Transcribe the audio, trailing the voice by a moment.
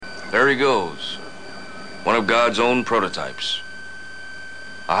There he goes. One of God's own prototypes.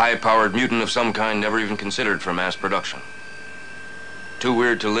 A high-powered mutant of some kind never even considered for mass production. Too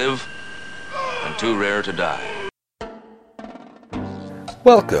weird to live, and too rare to die.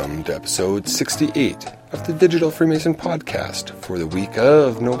 Welcome to episode 68 of the Digital Freemason podcast for the week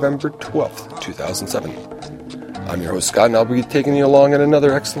of November 12th, 2007. I'm your host, Scott, and I'll be taking you along on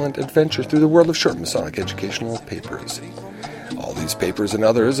another excellent adventure through the world of short Masonic educational papers. All these papers and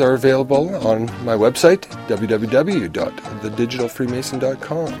others are available on my website,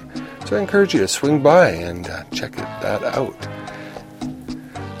 www.thedigitalfreemason.com. So I encourage you to swing by and check that out.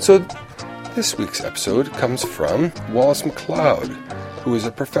 So this week's episode comes from Wallace McLeod, who is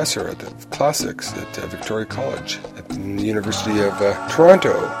a professor of classics at Victoria College at the University of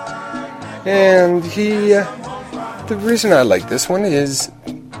Toronto. And the reason I like this one is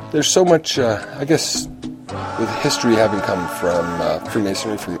there's so much, with history having come from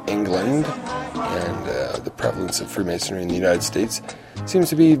Freemasonry from England and the prevalence of Freemasonry in the United States, seems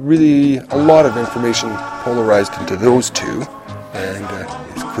to be really a lot of information polarized into those two, and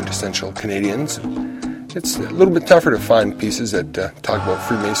it's quintessential Canadians. It's a little bit tougher to find pieces that talk about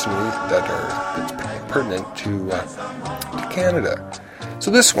Freemasonry that's pertinent to Canada.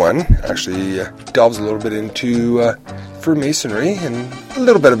 So this one actually delves a little bit into Freemasonry and a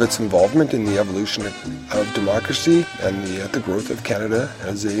little bit of its involvement in the evolution of democracy and the growth of Canada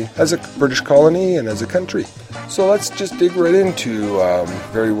as a British colony and as a country. So let's just dig right into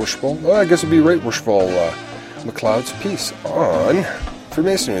very worshipful, McLeod's piece on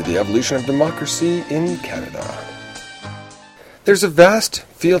Freemasonry, the evolution of democracy in Canada. There's a vast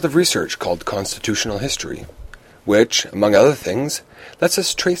field of research called constitutional history, which, among other things, lets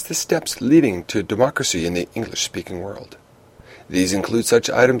us trace the steps leading to democracy in the English-speaking world. These include such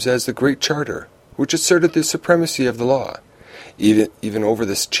items as the Great Charter, which asserted the supremacy of the law, even over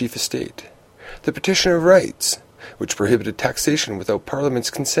this chief estate; the Petition of Rights, which prohibited taxation without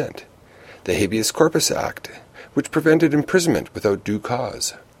Parliament's consent; the Habeas Corpus Act, which prevented imprisonment without due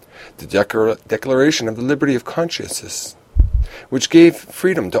cause; the Declaration of the Liberty of Consciences, which gave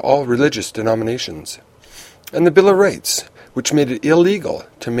freedom to all religious denominations; and the Bill of Rights, which made it illegal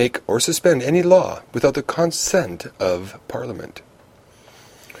to make or suspend any law without the consent of Parliament.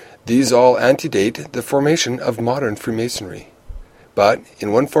 These all antedate the formation of modern Freemasonry, but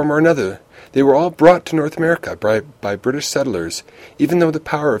in one form or another they were all brought to North America by British settlers, even though the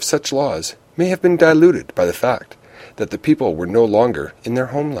power of such laws may have been diluted by the fact that the people were no longer in their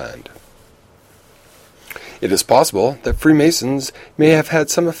homeland. It is possible that Freemasons may have had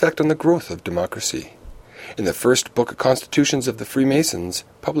some effect on the growth of democracy. In the first book of constitutions of the Freemasons,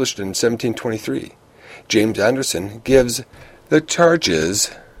 published in 1723, James Anderson gives the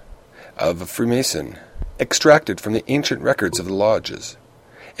charges of a Freemason, extracted from the ancient records of the lodges,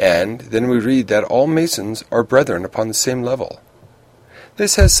 and then we read that all Masons are brethren upon the same level.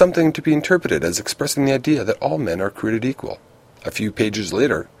 This has something to be interpreted as expressing the idea that all men are created equal. A few pages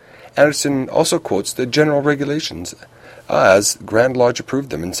later, Anderson also quotes the general regulations as Grand Lodge approved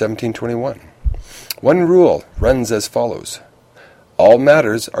them in 1721. One rule runs as follows: all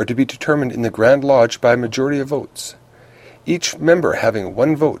matters are to be determined in the Grand Lodge by a majority of votes, each member having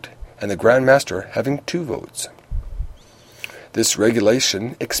 1 vote and the Grand Master having 2 votes. This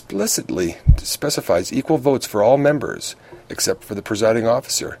regulation explicitly specifies equal votes for all members, except for the presiding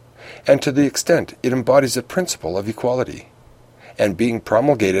officer, and to the extent it embodies the principle of equality. And being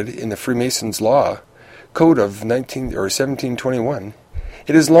promulgated in the Freemasons' Law Code of 1721,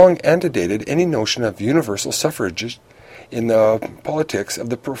 it has long antedated any notion of universal suffrage in the politics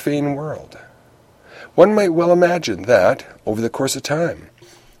of the profane world. One might well imagine that, over the course of time,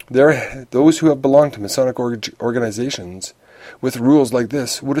 those who have belonged to Masonic organizations with rules like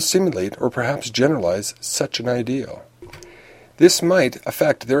this would assimilate or perhaps generalize such an ideal. This might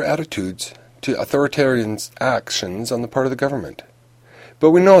affect their attitudes to authoritarian actions on the part of the government.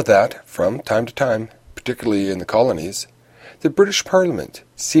 But we know that, from time to time, particularly in the colonies, the British Parliament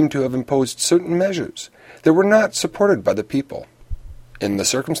seemed to have imposed certain measures that were not supported by the people. In the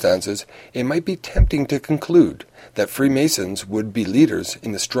circumstances, it might be tempting to conclude that Freemasons would be leaders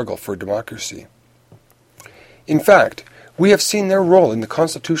in the struggle for democracy. In fact, we have seen their role in the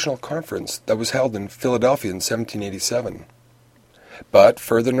Constitutional Conference that was held in Philadelphia in 1787. But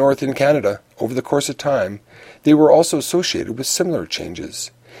further north in Canada, over the course of time, they were also associated with similar changes,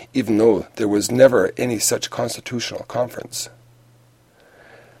 even though there was never any such constitutional conference.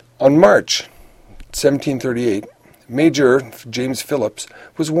 On March 1738, Major James Phillips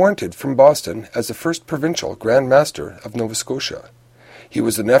was warranted from Boston as the first provincial Grand Master of Nova Scotia. He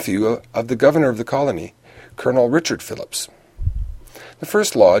was the nephew of the governor of the colony, Colonel Richard Phillips. The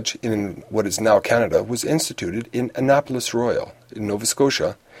first lodge in what is now Canada was instituted in Annapolis Royal, in Nova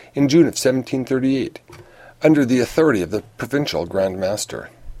Scotia, in June of 1738, under the authority of the provincial Grand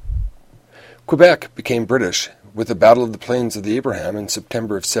Master. Quebec became British with the Battle of the Plains of the Abraham in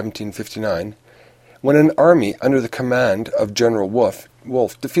September of 1759, when an army under the command of General Wolfe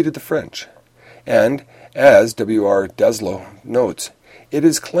defeated the French. And, as W.R. Deslo notes, it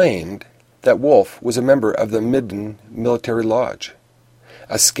is claimed that Wolfe was a member of the Midden Military Lodge.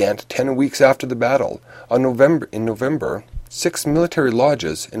 A scant 10 weeks after the battle, in November, 6 military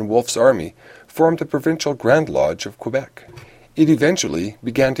lodges in Wolfe's army formed the Provincial Grand Lodge of Quebec. It eventually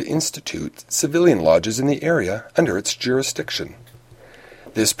began to institute civilian lodges in the area under its jurisdiction.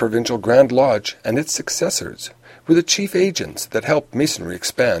 This Provincial Grand Lodge and its successors were the chief agents that helped Masonry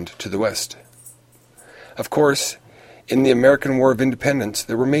expand to the west. Of course, in the American War of Independence,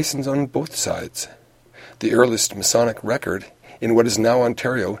 there were Masons on both sides. The earliest Masonic record in what is now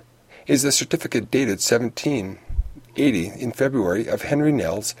Ontario is the certificate dated 1780 in February of Henry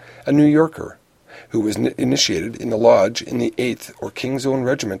Nels, a New Yorker, who was initiated in the lodge in the 8th or King's Own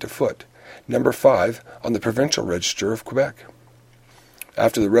Regiment of Foot, number 5 on the Provincial Register of Quebec.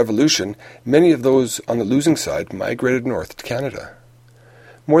 After the Revolution, many of those on the losing side migrated north to Canada.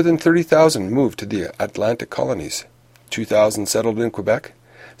 More than 30,000 moved to the Atlantic colonies. 2,000 settled in Quebec.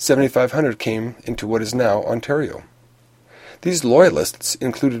 7,500 came into what is now Ontario. These loyalists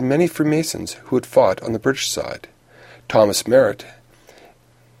included many Freemasons who had fought on the British side. Thomas Merritt,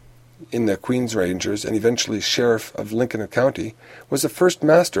 in the Queen's Rangers and eventually Sheriff of Lincoln County, was the first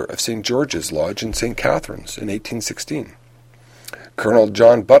master of St. George's Lodge in St. Catharines in 1816. Colonel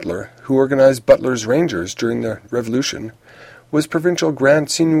John Butler, who organized Butler's Rangers during the Revolution, was Provincial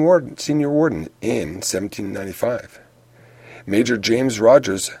Grand Senior Warden in 1795. Major James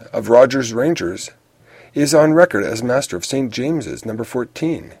Rogers of Rogers Rangers is on record as Master of St. James's, number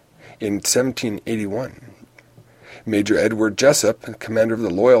 14, in 1781. Major Edward Jessup, commander of the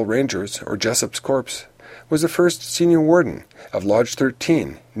Loyal Rangers, or Jessup's Corps, was the first Senior Warden of Lodge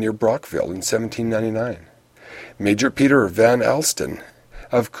 13 near Brockville in 1799. Major Peter Van Alston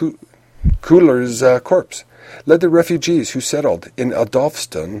of Cooler's Corps led the refugees who settled in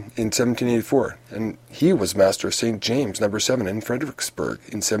Adolphston in 1784, and he was Master of St. James, number 7 in Fredericksburg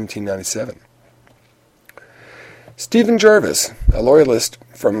in 1797. Stephen Jarvis, a loyalist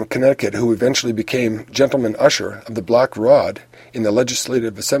from Connecticut who eventually became Gentleman Usher of the Black Rod in the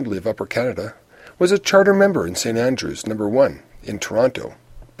Legislative Assembly of Upper Canada, was a charter member in St. Andrews, number 1 in Toronto,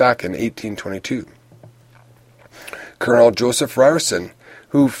 back in 1822. Colonel Joseph Ryerson,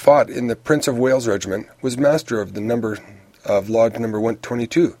 who fought in the Prince of Wales Regiment, was master of Lodge number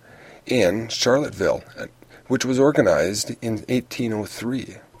 122 in Charlottesville, which was organized in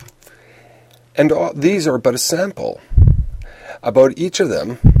 1803. And these are but a sample. About each of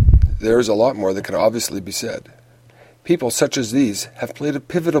them, there is a lot more that can obviously be said. People such as these have played a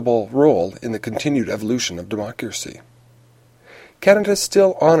pivotal role in the continued evolution of democracy. Canada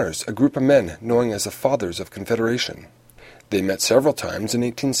still honors a group of men known as the Fathers of Confederation. They met several times in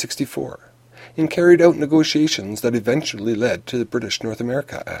 1864 and carried out negotiations that eventually led to the British North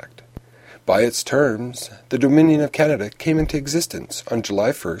America Act. By its terms, the Dominion of Canada came into existence on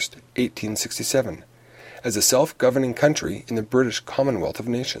July 1, 1867, as a self-governing country in the British Commonwealth of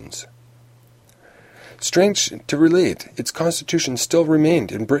Nations. Strange to relate, its constitution still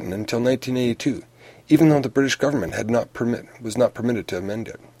remained in Britain until 1982, even though the British government was not permitted to amend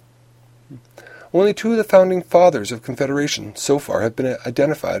it. Only 2 of the founding fathers of Confederation so far have been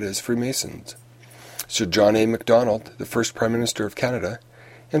identified as Freemasons: Sir John A. Macdonald, the first Prime Minister of Canada,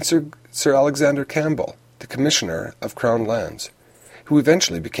 and Sir Alexander Campbell, the Commissioner of Crown Lands, who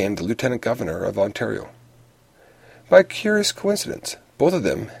eventually became the Lieutenant Governor of Ontario. By a curious coincidence, both of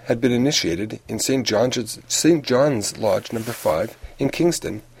them had been initiated in St. John's Lodge number 5 in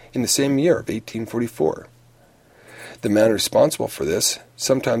Kingston in the same year of 1844. The man responsible for this,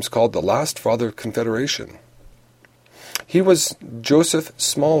 sometimes called the last Father of Confederation. He was Joseph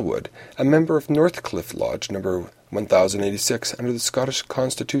Smallwood, a member of Northcliffe Lodge number 1086 under the Scottish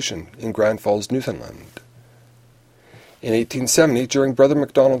Constitution in Grand Falls, Newfoundland. In 1870, during Brother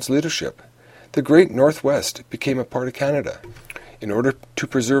Macdonald's leadership, the Great Northwest became a part of Canada. In order to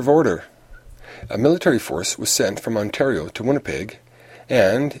preserve order, a military force was sent from Ontario to Winnipeg,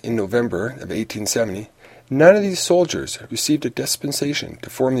 and in November of 1870, 9 of these soldiers received a dispensation to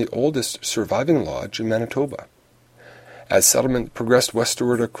form the oldest surviving lodge in Manitoba. As settlement progressed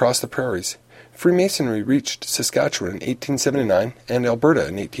westward across the prairies, Freemasonry reached Saskatchewan in 1879 and Alberta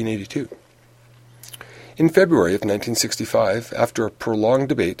in 1882. In February of 1965, after a prolonged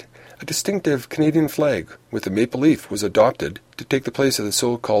debate, a distinctive Canadian flag with a maple leaf was adopted to take the place of the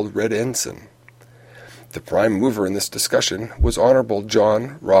so-called Red Ensign. The prime mover in this discussion was Honourable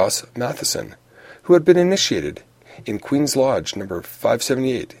John Ross Matheson, who had been initiated in Queen's Lodge No.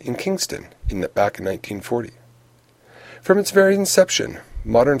 578 in Kingston back in 1940. From its very inception,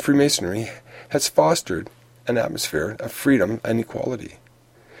 modern Freemasonry has fostered an atmosphere of freedom and equality.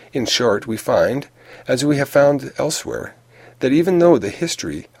 In short, we find, as we have found elsewhere, that even though the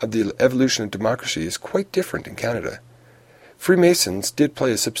history of the evolution of democracy is quite different in Canada, Freemasons did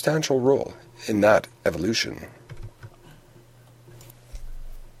play a substantial role in that evolution.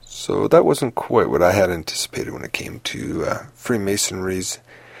 So that wasn't quite what I had anticipated when it came to Freemasonry's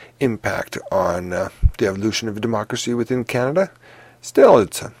impact on the evolution of democracy within Canada. Still,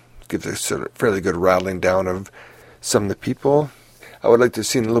 it gives a sort of fairly good rattling down of some of the people. I would like to have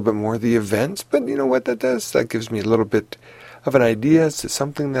seen a little bit more of the events, but you know what that does? That gives me a little bit of an idea as to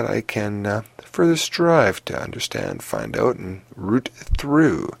something that I can further strive to understand, find out, and root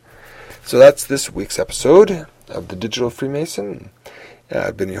through. So that's this week's episode of The Digital Freemason.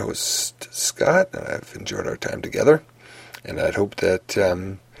 I've been your host, Scott, and I've enjoyed our time together. And I'd hope that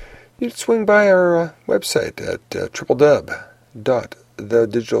you'd swing by our website at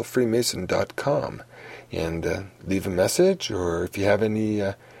www.thedigitalfreemason.com and leave a message, or if you have any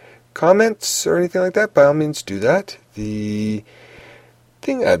comments or anything like that, by all means do that. The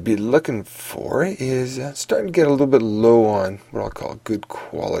thing I'd be looking for is starting to get a little bit low on what I'll call good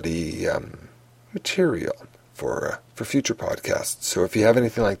quality material for future podcasts. So if you have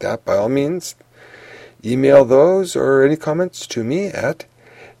anything like that, by all means, email those or any comments to me at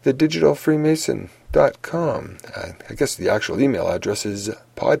thedigitalfreemason.com. I guess the actual email address is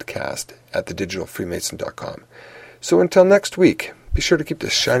podcast@thedigitalfreemason.com. So until next week, be sure to keep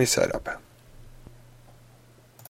the shiny side up.